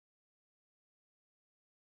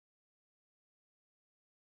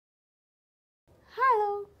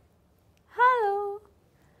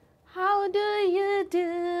How do you do?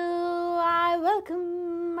 I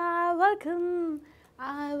welcome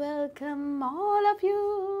all of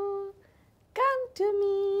you. Come to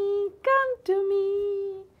me.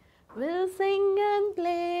 We'll sing and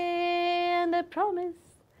play, and I promise,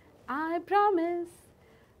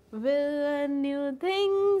 we'll learn new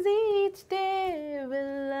things each day.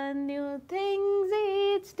 We'll learn new things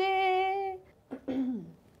each day.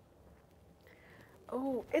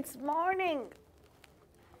 Oh, it's morning.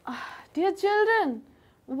 Dear children,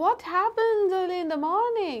 what happens early in the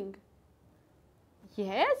morning?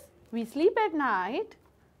 Yes, we sleep at night.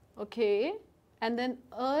 Okay, and then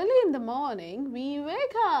early in the morning we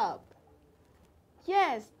wake up.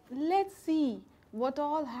 Yes, let's see what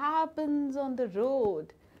all happens on the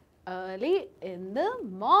road early in the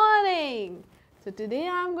morning. So today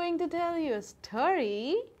I'm going to tell you a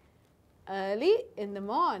story early in the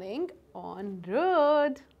morning on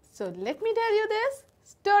road. So let me tell you this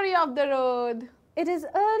story of the road. It is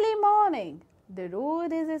early morning. The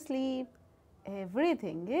road is asleep.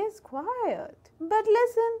 Everything is quiet. But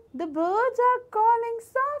listen, the birds are calling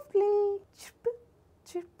softly. Chirp,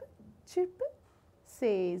 chirp, chirp,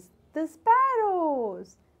 says the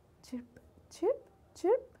sparrows. Chirp, chirp,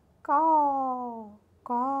 chirp, caw,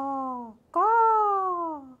 caw,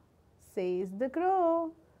 caw, says the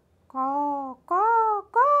crow. Caw, caw,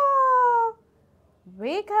 caw.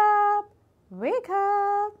 Wake up, wake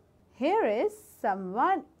up. Here is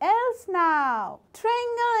someone else now.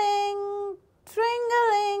 Tringling,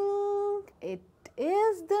 tringling. It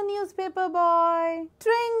is the newspaper boy.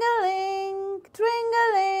 Tringling,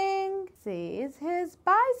 tringling, says his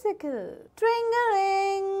bicycle.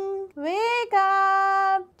 Tringling, wake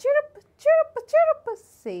up. Chirp, chirp, chirp,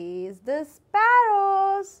 says the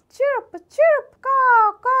sparrows. Chirp, chirp,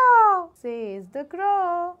 caw, caw, says the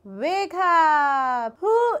crow. Wake up.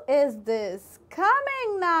 Who is this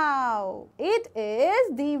coming now? It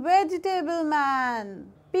is the vegetable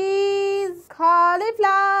man. Peas,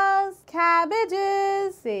 cauliflowers,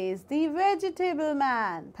 cabbages, says the vegetable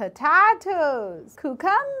man. Potatoes,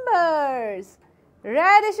 cucumbers,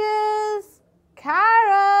 radishes,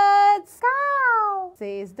 carrots, cow,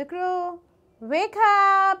 says the crow. Wake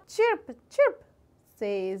up, chirp, chirp,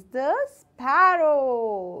 says the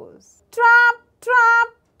sparrows. Trump,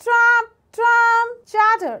 trump, trump, trump,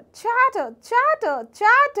 chatter, chatter, chatter,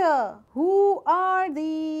 chatter. Who are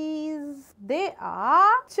these? They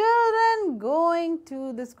are children going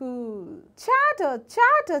to the school. Chatter,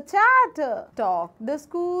 chatter, chatter, talk the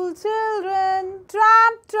school children.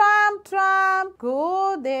 Tramp, tramp, tramp,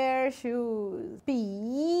 go their shoes.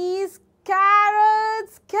 Peas,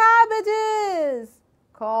 carrots, cabbages,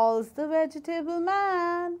 calls the vegetable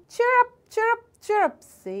man. Chirp, chirp, chirp,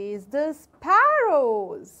 says the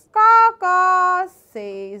sparrows. Caw, caw,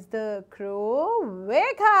 says the crow.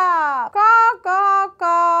 Wake up. Caw, caw,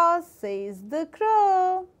 caw, says the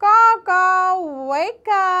crow. Caw, caw, wake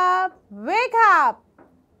up. Wake up,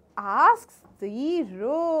 asks the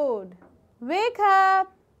road. Wake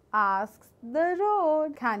up, asks the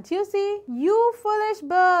road. Can't you see? You foolish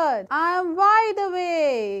bird, I am wide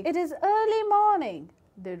awake. It is early morning.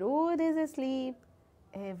 The road is asleep.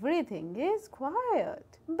 Everything is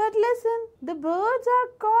quiet. But listen, the birds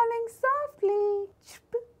are calling softly.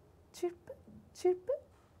 Chirp, chirp, chirp,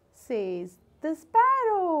 says the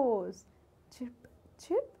sparrows. Chirp,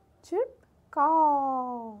 chirp, chirp,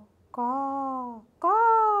 caw, caw,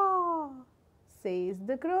 caw, says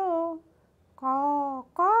the crow. Caw,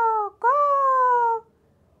 caw, caw.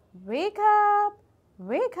 Wake up,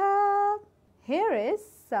 wake up. Here is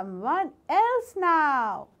someone else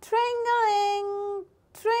now. Tringling,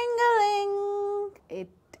 tringling. It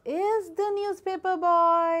is the newspaper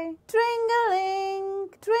boy. Tringling,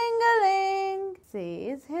 tringling,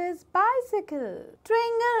 says his bicycle.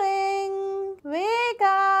 Tringling, wake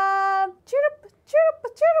up. Chirp, chirp,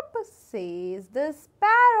 chirp, says the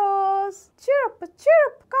sparrows. Chirp,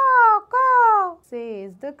 chirp, caw, caw,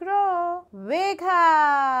 says the crow. Wake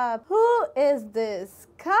up. Who is this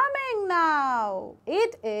coming now?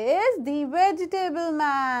 It is the vegetable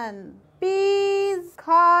man. Peas,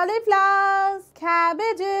 cauliflowers,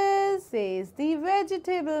 cabbages, says the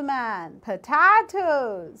vegetable man.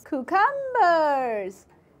 Potatoes, cucumbers,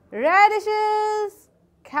 radishes,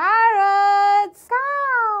 carrots,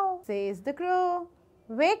 cow, says the crow.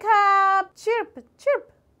 Wake up, chirp,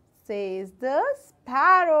 chirp, says the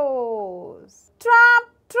sparrows. Trump,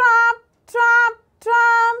 trump, trump,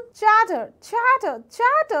 tram. Chatter, chatter,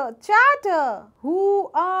 chatter, chatter. Who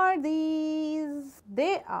are these?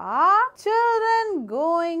 They are children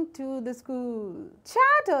going to the school.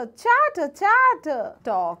 Chatter, chatter, chatter.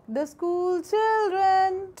 Talk the school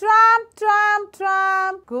children. Tramp, tramp,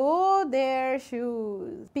 tramp. Go their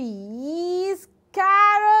shoes. Peas,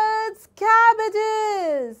 carrots,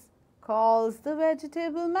 cabbages, calls the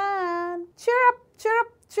vegetable man. Chirrup,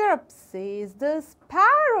 chirrup, chirrup, says the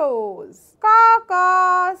sparrows. Caw,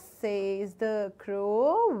 caw, says the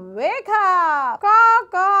crow. Wake up! Caw,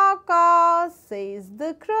 caw, caw, says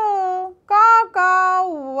the crow. Caw,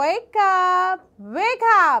 caw, wake up! Wake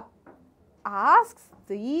up! Asks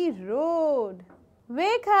the road.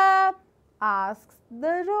 Wake up! Asks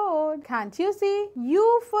the road. Can't you see?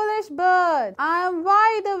 You foolish bird, I am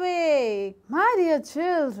wide awake. My dear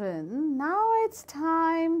children, now it's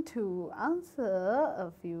time to answer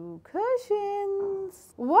a few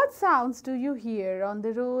questions. What sounds do you hear on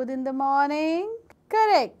the road in the morning?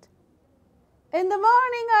 Correct. In the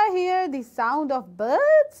morning I hear the sound of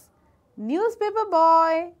birds, newspaper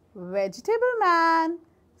boy, vegetable man,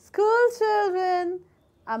 school children,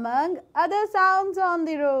 among other sounds on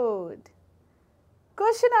the road.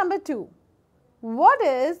 Question number 2. What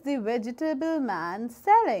is the vegetable man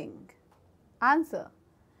selling? Answer.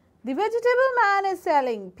 The vegetable man is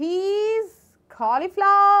selling peas,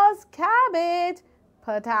 cauliflowers, cabbage,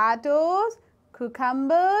 potatoes,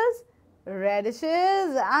 cucumbers,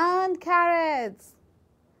 radishes and carrots.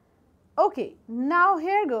 Okay, now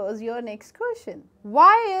here goes your next question.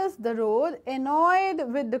 Why is the road annoyed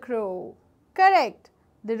with the crow? Correct.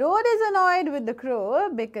 The road is annoyed with the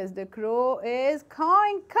crow because the crow is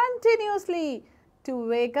cawing continuously to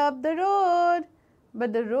wake up the road.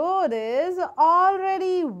 But the road is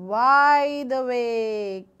already wide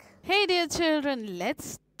awake. Hey dear children,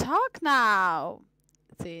 let's talk now.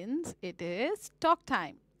 Since it is talk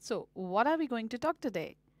time. So, what are we going to talk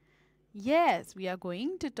today? Yes, we are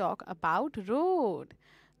going to talk about road.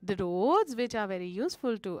 The roads which are very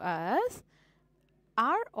useful to us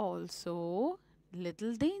are also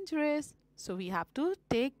little dangerous. So we have to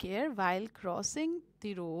take care while crossing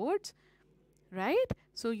the roads, right?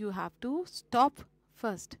 So you have to stop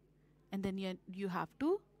first and then you have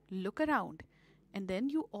to look around and then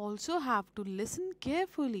you also have to listen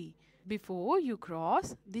carefully before you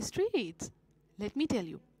cross the streets. Let me tell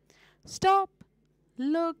you. Stop,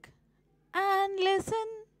 look and listen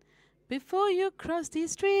before you cross the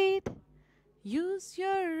street. Use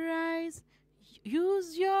your eyes,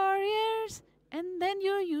 use your ears, and then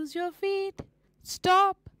you use your feet.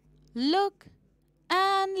 Stop, look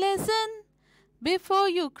and listen before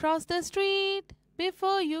you cross the street.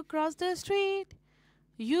 Before you cross the street.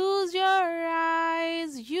 Use your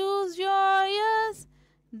eyes, use your ears,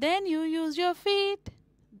 then you use your feet.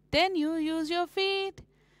 Then you use your feet.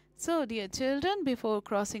 So dear children, before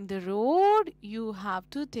crossing the road, you have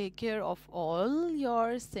to take care of all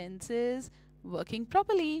your senses working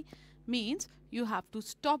properly. Means you have to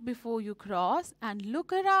stop before you cross and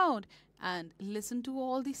look around and listen to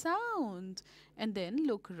all the sounds. And then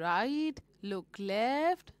look right, look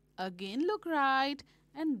left, again look right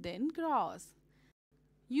and then cross.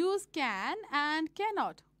 Use can and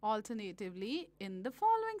cannot alternatively in the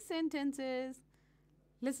following sentences.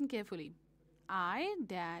 Listen carefully. I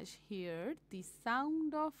dash hear the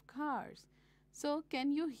sound of cars. So,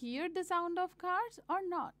 can you hear the sound of cars or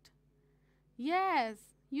not? Yes,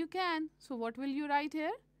 you can. So, what will you write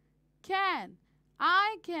here? Can.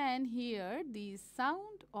 I can hear the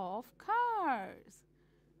sound of cars.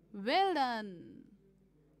 Well done.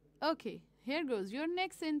 Okay, here goes your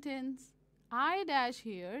next sentence. I dash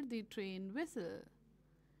hear the train whistle.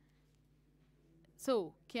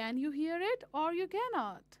 So, can you hear it or you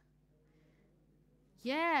cannot?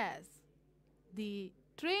 Yes, the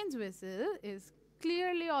train's whistle is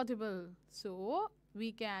clearly audible. So,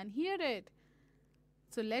 we can hear it.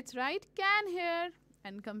 So, let's write can here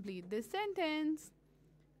and complete this sentence.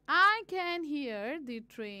 I can hear the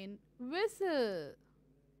train whistle.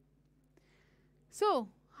 So,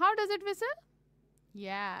 how does it whistle?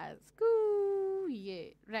 Yes, coo, yeah,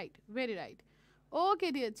 right, very right. Okay,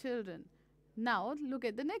 dear children. Now, look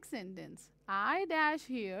at the next sentence. I dash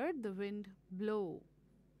hear the wind blow.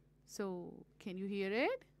 So, can you hear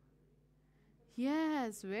it?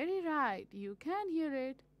 Yes, very right. You can hear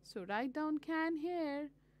it. So, write down can here.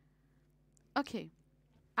 Okay.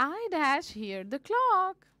 I dash hear the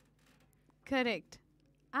clock. Correct.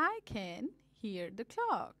 I can hear the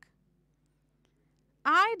clock.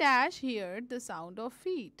 I dash hear the sound of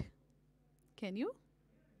feet. Can you?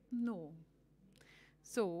 No.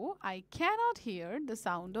 So, I cannot hear the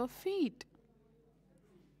sound of feet.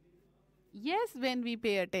 Yes, when we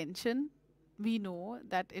pay attention, we know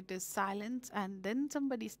that it is silence and then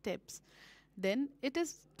somebody steps. Then it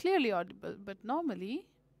is clearly audible. But normally,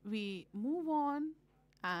 we move on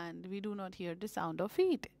and we do not hear the sound of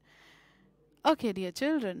feet. Okay, dear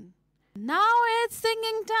children. Now it's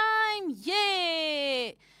singing time!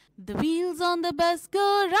 Yay! The wheels on the bus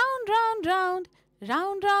go round, round, round,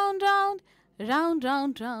 round, round, round, round,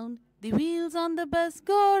 round, round. The wheels on the bus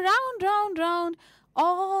go round, round, round,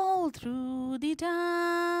 all through the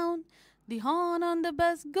town. The horn on the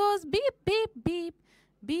bus goes beep, beep, beep,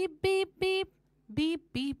 beep, beep, beep, beep,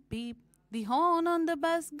 beep, beep. The horn on the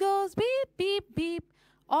bus goes beep, beep, beep,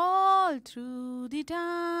 all through the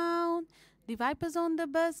town. The wipers on the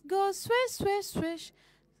bus go swish, swish, swish,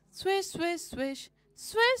 swish, swish, swish,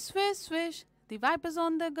 swish, swish, swish. The wipers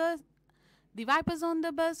on the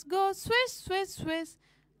bus go swish, swish, swish,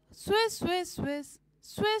 swish, swish, swish,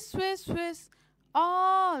 swish, swish, swish,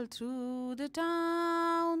 all through the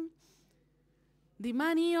town. The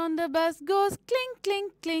money on the bus goes clink,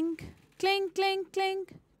 clink, clink, clink, clink,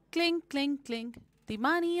 clink, clink, clink, clink. The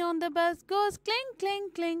money on the bus goes clink,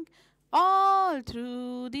 clink, clink, all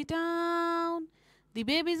through the town. The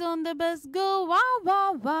babies on the bus go wah,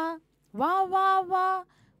 wah, wah, wah, wah, wah,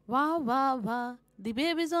 wah, wah, wah. The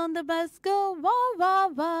babies on the bus go wah, wah,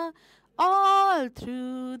 wah, all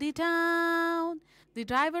through the town. The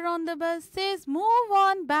driver on the bus says move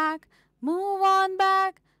on back, move on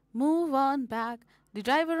back, move on back. The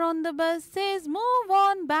driver on the bus says move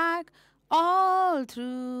on back, all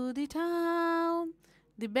through the town.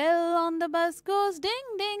 The bell on the bus goes ding,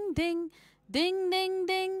 ding, ding, ding, ding,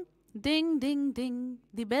 ding, ding, ding, ding.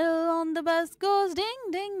 The bell on the bus goes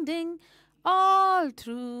ding, ding, ding, all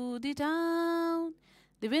through the town.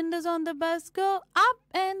 The windows on the bus go up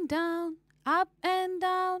and down, up and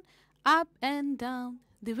down, up and down.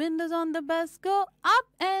 The windows on the bus go up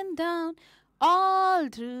and down, all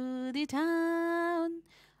through the town,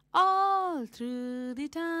 all through the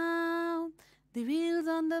town. The wheels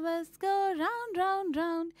on the bus go round, round,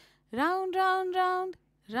 round, round, round, round,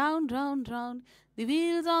 round, round, round. The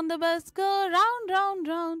wheels on the bus go round, round,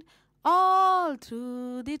 round, all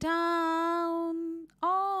through the town,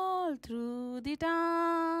 all through the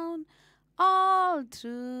town, all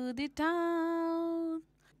through the town.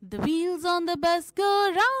 The wheels on the bus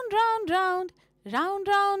go round, round, round, round,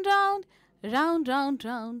 round, round, round, round,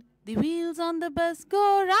 round. The wheels on the bus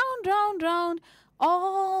go round, round, round,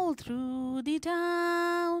 all through the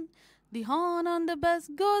town. The horn on the bus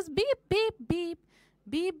goes beep, beep, beep,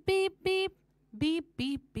 beep, beep, beep, beep,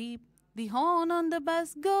 beep, beep. The horn on the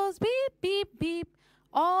bus goes beep, beep, beep,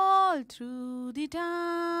 all through the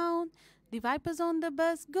town. The wipers on the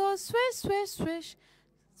bus go swish, swish, swish,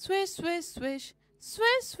 swish, swish, swish,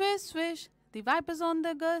 swish, swish, swish. The wipers on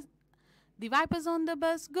the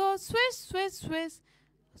bus go swish, swish, swish,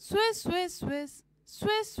 swish, swish, swish,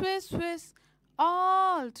 swish, swish, swish,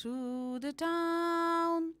 all through the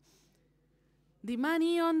town. The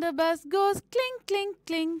money on the bus goes clink, clink,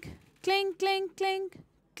 clink, clink, clink, clink,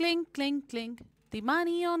 clink, clink, clink. The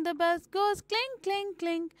money on the bus goes clink, clink,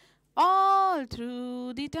 clink, all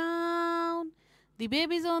through the town. The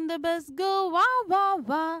babies on the bus go wah, wah,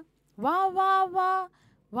 wah, wah, wah, wah,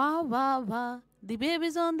 wah, wah, wah. The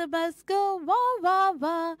babies on the bus go wah, wah,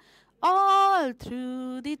 wah, all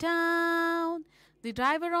through the town. The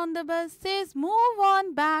driver on the bus says move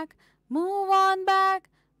on back, move on back,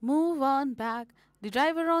 move on back. The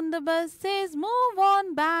driver on the bus says move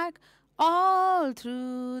on back, all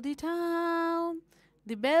through the town.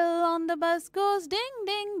 The bell on the bus goes ding,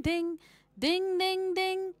 ding, ding, ding, ding,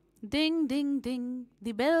 ding, ding, ding, ding.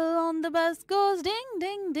 The bell on the bus goes ding,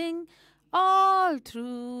 ding, ding, all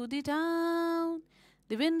through the town.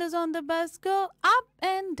 The windows on the bus go up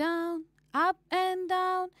and down, up and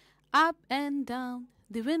down, up and down.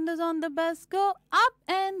 The windows on the bus go up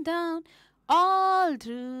and down, all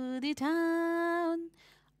through the town,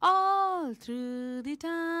 all through the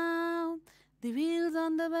town. The wheels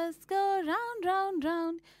on the bus go round, round,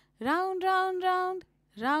 round, round, round, round,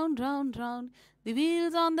 round, round, round. The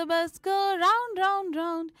wheels on the bus go round, round,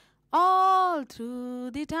 round, all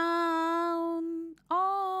through the town,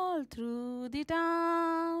 all through the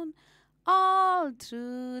town, all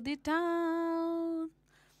through the town.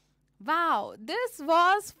 Wow, this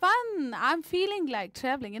was fun. I'm feeling like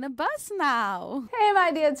traveling in a bus now. Hey my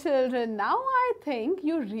dear children, now I think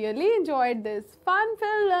you really enjoyed this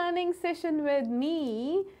fun-filled learning session with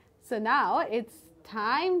me. So now it's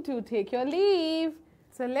time to take your leave.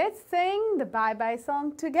 So let's sing the bye-bye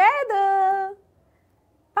song together.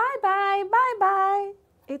 Bye-bye, bye-bye.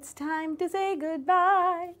 It's time to say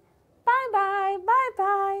goodbye. Bye-bye,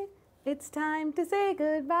 bye-bye. It's time to say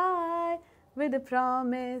goodbye with a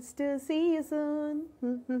promise to see you soon.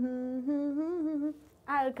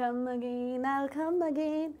 I'll come again, I'll come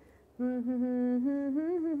again.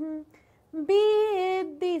 Be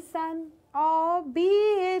it the sun or be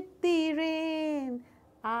it the rain,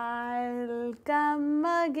 I'll come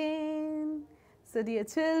again. So dear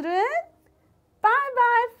children,